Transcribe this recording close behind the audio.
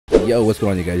Yo, what's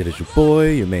going on, you guys? It is your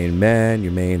boy, your main man,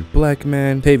 your main black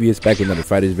man, Tavius, back with another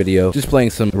FighterZ video. Just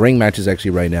playing some ring matches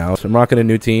actually right now. So I'm rocking a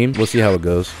new team. We'll see how it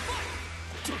goes.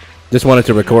 Just wanted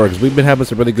to record because we've been having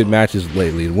some really good matches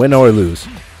lately, win or lose.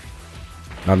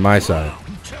 On my side.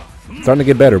 Starting to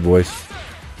get better, boys.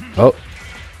 Oh,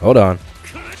 hold on.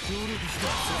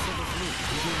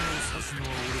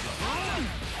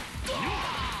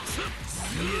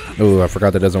 Ooh, I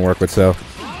forgot that doesn't work with Cell.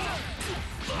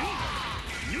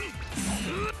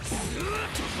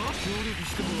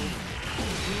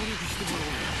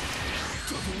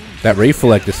 That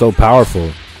reflect is so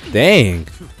powerful. Dang.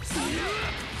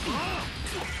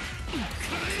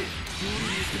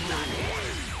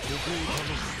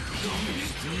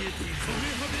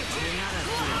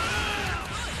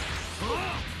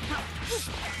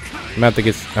 I'm gonna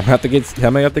have to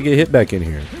get hit back in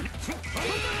here.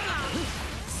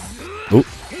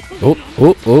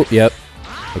 Oh, yep.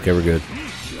 Okay, we're good.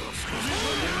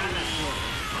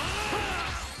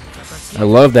 I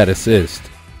love that assist.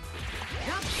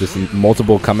 Just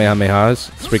multiple Kamehamehas.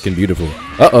 It's freaking beautiful.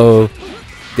 Uh-oh.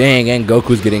 Dang, and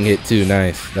Goku's getting hit too.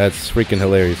 Nice. That's freaking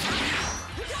hilarious.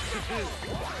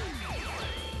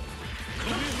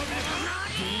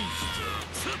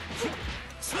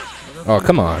 Oh,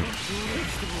 come on.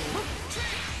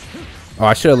 Oh,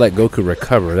 I should have let Goku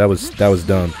recover. That was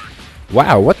dumb.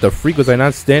 Wow, what the freak? Was I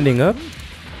not standing up?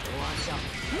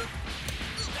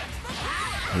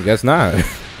 I guess not.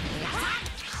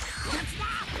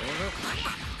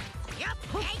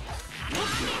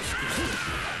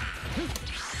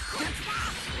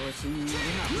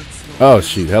 Oh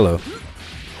shoot, hello.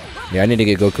 Yeah, I need to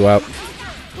get Goku out.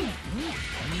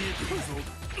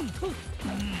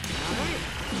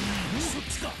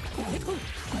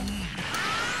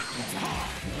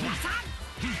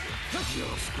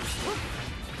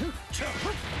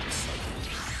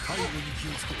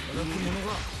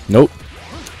 Nope.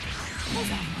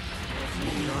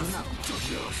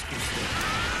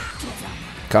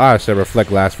 Gosh, that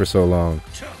reflect lasts for so long.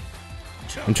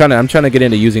 I'm trying to get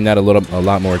into using that a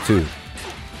lot more too.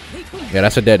 Yeah,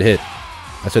 that's a dead hit.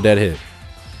 That's a dead hit.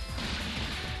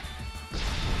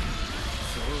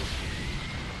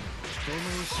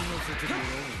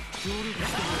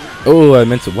 Oh, I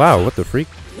meant to. Wow, what the freak?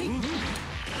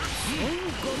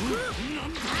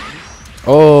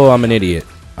 Oh, I'm an idiot.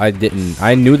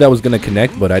 I knew that was gonna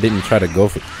connect, but I didn't try to go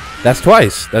for. That's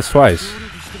twice. That's twice.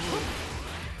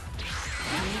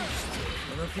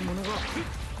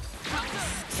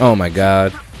 Oh my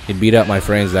god. He beat up my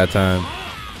frames that time.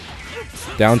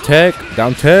 Down tech.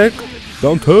 Down tech.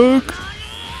 Down tech.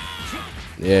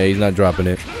 Yeah, he's not dropping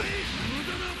it.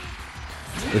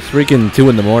 It's freaking 2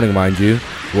 in the morning, mind you.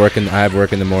 I have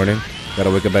work in the morning.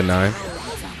 Gotta wake up at 9.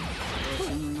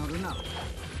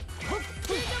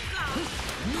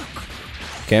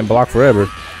 Can't block forever.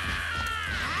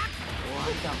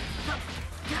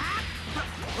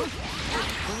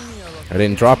 I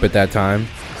didn't drop it that time.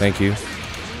 Thank you.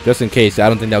 Just in case. I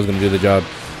don't think that was going to do the job.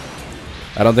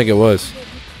 I don't think it was.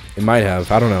 It might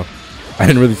have. I don't know. I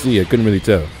didn't really see it. Couldn't really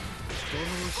tell.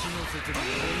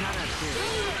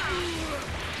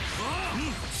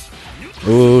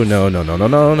 Ooh, no.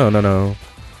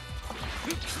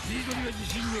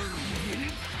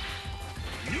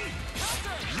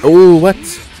 Ooh, what?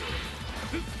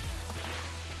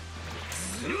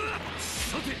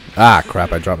 Ah,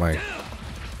 crap. I dropped my...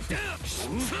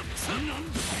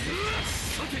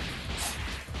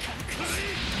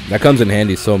 That comes in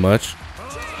handy so much.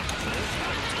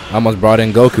 I almost brought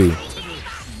in Goku.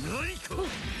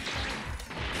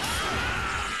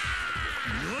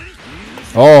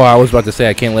 Oh, I was about to say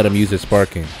I can't let him use his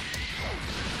sparking.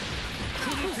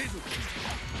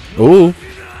 Ooh.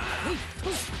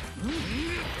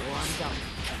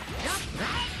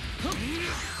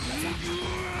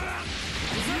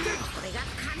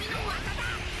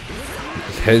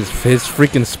 His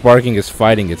freaking sparking is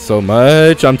fighting it so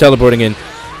much. I'm teleporting in.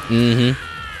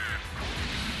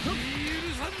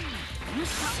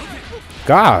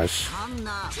 Gosh.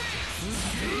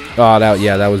 Oh,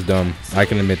 that was dumb. I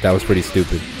can admit that was pretty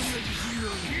stupid.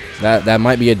 That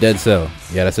might be a dead cell.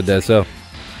 Yeah, that's a dead cell.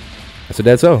 That's a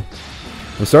dead cell.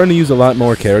 I'm starting to use a lot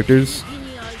more characters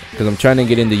because I'm trying to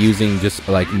get into using just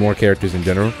like more characters in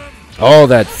general. Oh,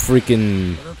 that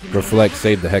freaking reflect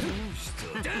saved the heck.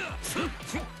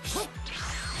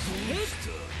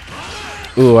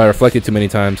 Ooh, I reflected too many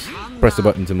times. Pressed the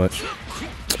button too much.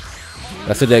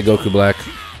 That's a dead Goku Black.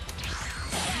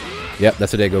 Yep,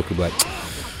 that's a dead Goku Black.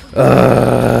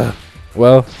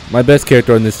 Well, my best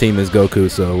character on this team is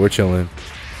Goku, so we're chilling.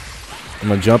 I'm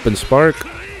gonna jump and spark.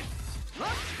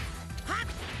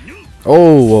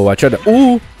 Oh, whoa, I tried to.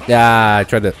 Ooh, Yeah, I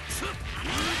tried to.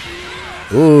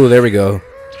 Ooh, there we go.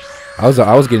 I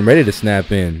was getting ready to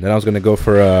snap in. Then I was gonna go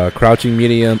for crouching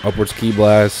medium, upwards key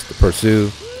blast,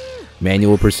 pursue,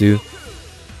 manual pursue.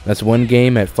 That's one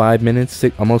game at 5 minutes,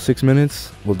 almost 6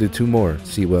 minutes. We'll do 2 more,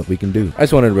 see what we can do. I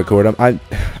just wanted to record.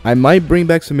 I might bring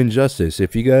back some Injustice.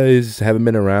 If you guys haven't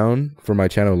been around for my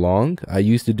channel long, I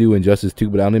used to do Injustice 2,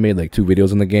 but I only made like 2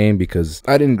 videos in the game because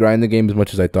I didn't grind the game as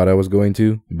much as I thought I was going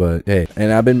to. But hey,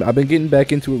 and I've been getting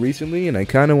back into it recently, and I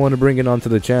kind of want to bring it onto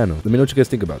the channel. Let me know what you guys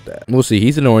think about that. We'll see.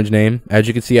 He's an orange name. As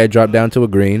you can see, I dropped down to a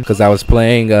green because I was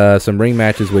playing some ring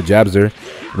matches with Jabzer.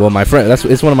 Well, my friend,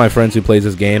 it's one of my friends who plays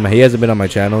this game. He hasn't been on my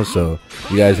channel, so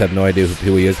you guys have no idea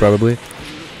who he is probably.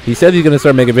 He said he's gonna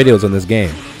start making videos on this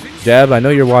game. Jab, I know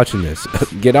you're watching this.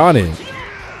 Get on it.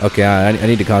 Okay, I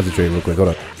need to concentrate real quick. Hold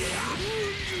up.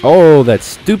 Oh, that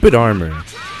stupid armor.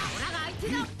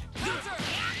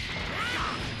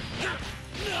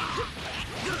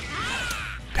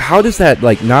 How does that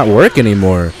like not work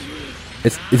anymore?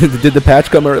 Did the patch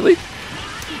come early?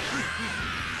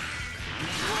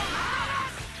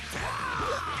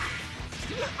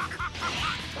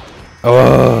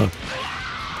 Oh.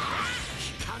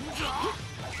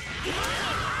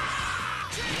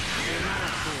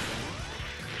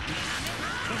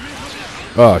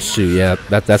 Oh shoot, yeah,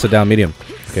 that's a down medium.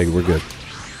 Okay, we're good.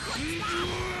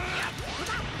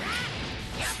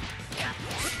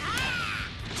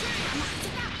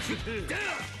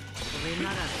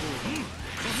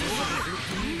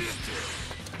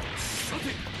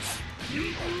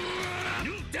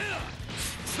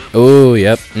 Oh,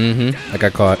 yep. I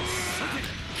got caught.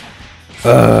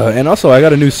 And also I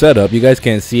got a new setup. You guys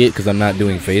can't see it because I'm not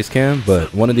doing face cam,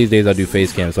 but one of these days I'll do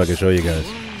face cam so I can show you guys.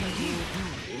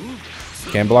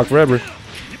 Can't block forever.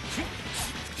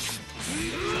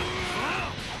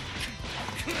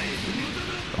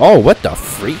 Oh, what the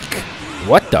freak?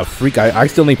 What the freak? I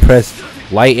accidentally pressed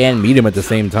light and medium at the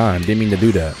same time. Didn't mean to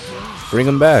do that. Bring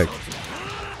him back.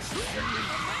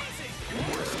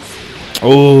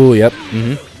 Oh, yep.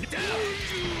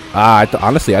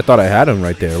 Honestly, I thought I had him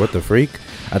right there. What the freak?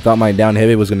 I thought my down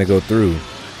heavy was going to go through.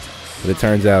 But it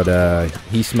turns out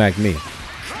he smacked me.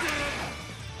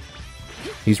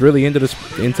 He's really into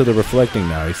the reflecting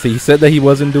now. He said that he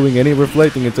wasn't doing any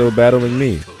reflecting until battling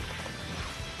me.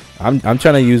 I'm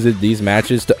trying to use these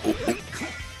matches to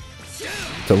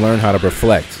learn how to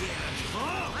reflect.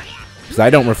 Because I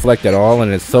don't reflect at all,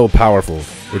 and it's so powerful.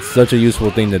 It's such a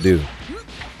useful thing to do.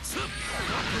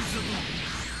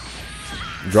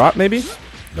 Drop maybe?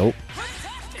 Nope.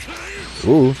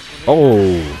 Ooh.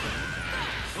 Oh.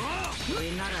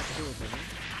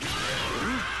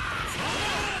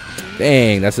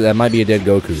 Dang, that might be a dead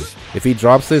Goku. If he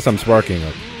drops this, I'm sparking.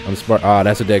 Ah,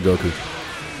 that's a dead Goku.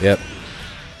 Yep.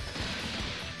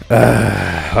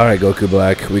 Alright, Goku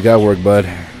Black. We got work, bud.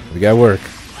 We got work.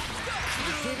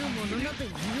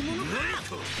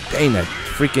 Dang, that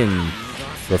freaking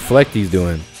reflect he's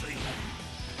doing.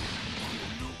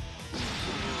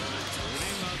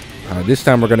 This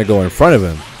time we're going to go in front of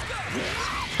him.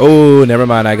 Oh, never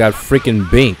mind. I got freaking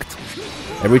binked.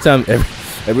 Every time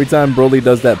Broly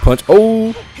does that punch.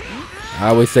 Oh, I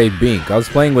always say bink. I was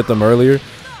playing with them earlier,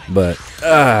 but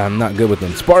I'm not good with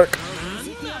them. Spark.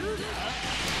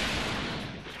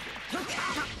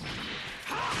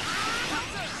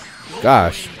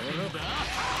 Gosh,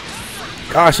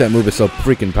 that move is so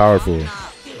freaking powerful.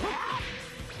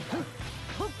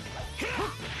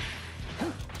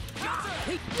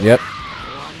 Yep.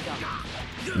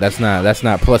 That's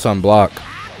not plus on block.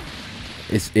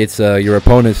 It's your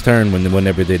opponent's turn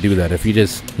whenever they do that. If you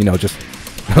just just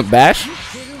bash.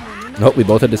 Nope, we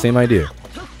both had the same idea.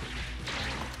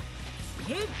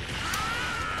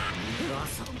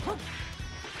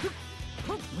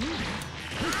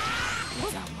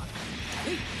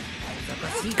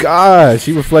 Gosh,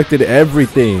 he reflected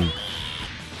everything.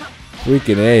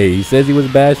 Freaking A. He says he was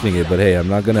bashing it, but hey, I'm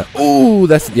not gonna. Ooh,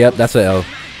 that's an L.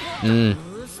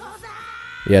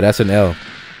 Yeah, that's an L.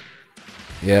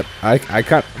 Yep, I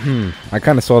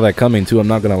kind of saw that coming too. I'm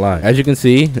not gonna lie. As you can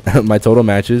see, my total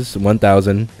matches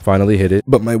 1,000 finally hit it,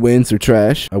 but my wins are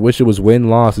trash. I wish it was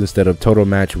win-loss instead of total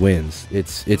match wins.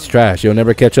 It's trash. You'll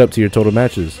never catch up to your total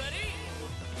matches.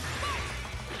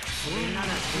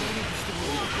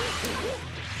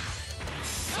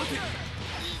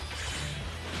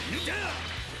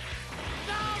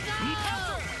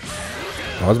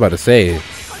 I was about to say.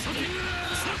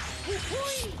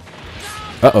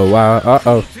 Uh-oh, wow,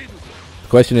 uh-oh. The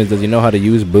question is, does he know how to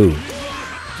use Boo?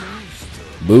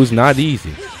 Boo's not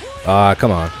easy. Come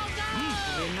on.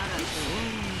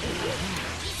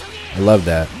 I love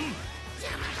that.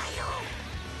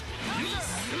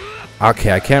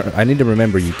 Okay, I need to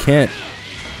remember, you can't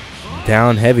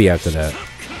down heavy after that.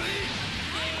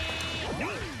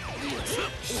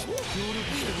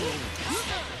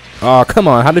 Oh, come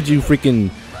on. How did you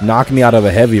freaking knock me out of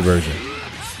a heavy version?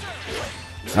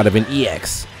 Out of an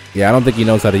EX. Yeah, I don't think he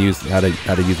knows how to use Majin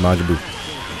Buu.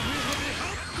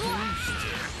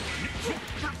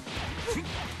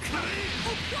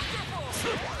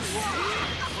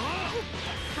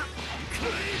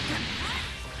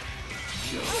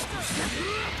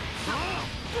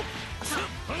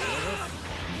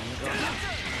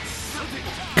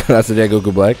 That's the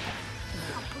Goku Black.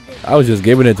 I was just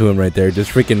giving it to him right there,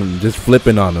 just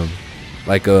flipping on him,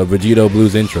 like a Vegito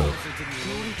Blues intro.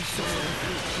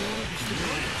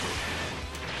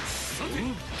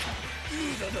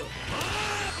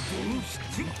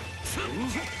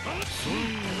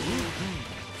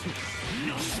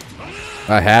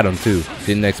 I had him too.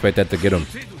 Didn't expect that to get him.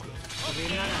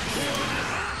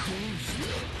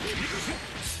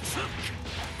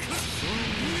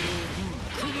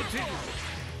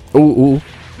 Ooh, ooh.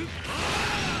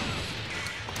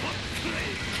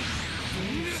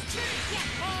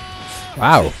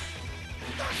 Wow.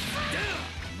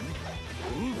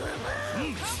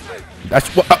 That's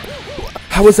what.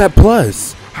 How was that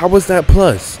plus? How was that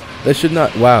plus? That should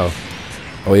not. Wow.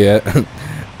 Oh yeah.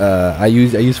 I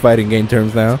use fighting game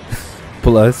terms now.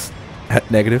 Plus,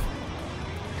 negative.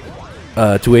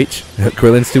 2H.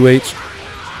 Krillin's 2H.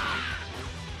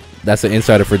 That's an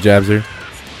insider for Jabzer.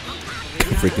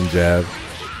 Freaking jab.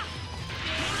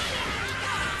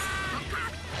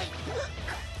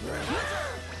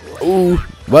 Ooh,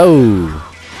 whoa.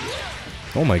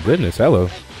 Oh my goodness, hello.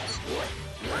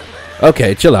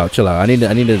 Okay, chill out, chill out. I need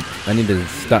to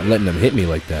stop letting them hit me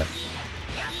like that.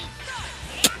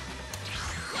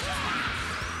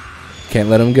 Can't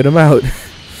let him get him out.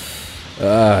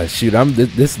 Shoot,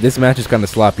 this match is kind of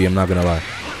sloppy, I'm not gonna lie.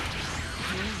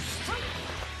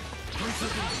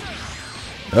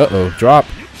 Uh-oh, drop.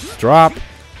 Drop.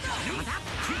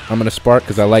 I'm gonna spark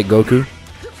because I like Goku.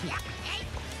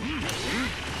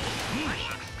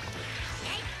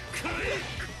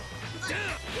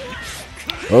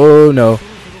 Oh no.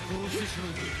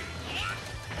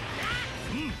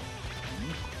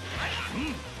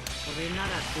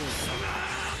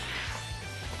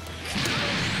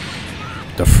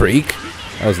 The freak?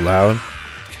 That was loud.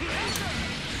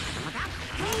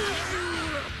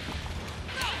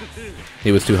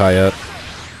 He was too high up.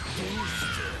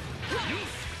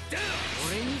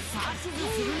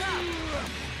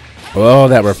 Oh,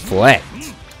 that reflect.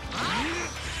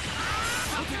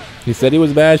 He said he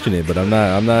was bashing it, but I'm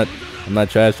not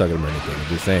trash talking him or anything. I'm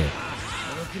just saying.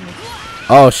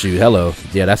 Oh shoot, hello.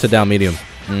 Yeah, that's a down medium.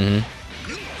 Mm-hmm.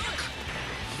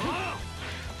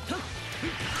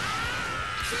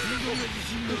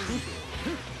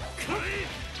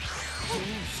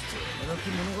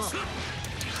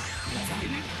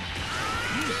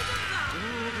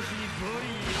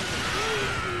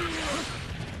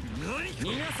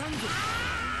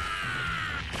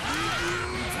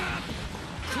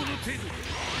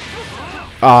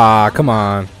 Ah, come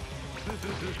on.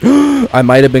 I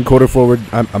might have been quarter forward.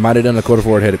 I might have done a quarter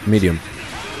forward head medium.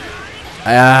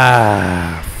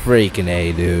 Ah, freaking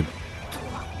A, dude.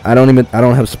 I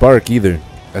don't have spark either.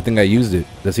 I think I used it.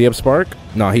 Does he have spark?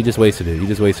 No, he just wasted it. He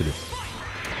just wasted it.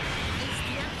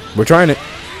 We're trying it.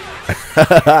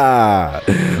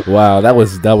 Wow, that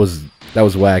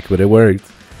was whack, but it worked.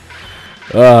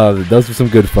 Those were some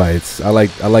good fights. I like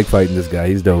fighting this guy.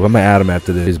 He's dope. I'm gonna add him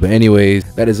after this. But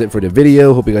anyways, that is it for the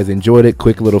video. Hope you guys enjoyed it.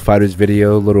 Quick little fighters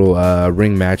video, little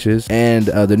ring matches, and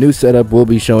the new setup will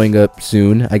be showing up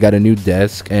soon. I got a new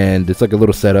desk, and it's like a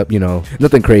little setup. You know,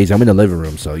 nothing crazy. I'm in the living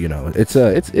room, so you know, it's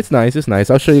nice. It's nice.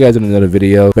 I'll show you guys in another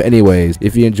video. But anyways,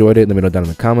 if you enjoyed it, let me know down in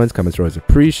the comments. Comments are always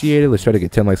appreciated. Let's try to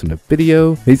get 10 likes on the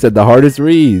video. He said the hardest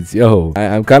reads. Yo,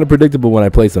 I'm kind of predictable when I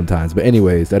play sometimes. But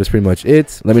anyways, that is pretty much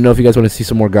it. Let me know if you guys want to see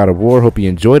some more God of War. Hope you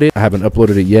enjoyed it. I haven't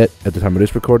uploaded it yet at the time of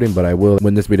this recording, but I will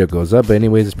when this video goes up. But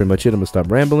anyways, that's pretty much it. I'm gonna stop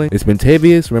rambling. It's been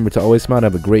Tavius. Remember to always smile and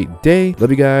have a great day.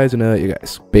 Love you guys, and you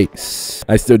guys, peace.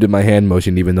 I still did my hand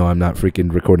motion even though I'm not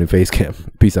freaking recording face cam.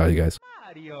 Peace out, you guys.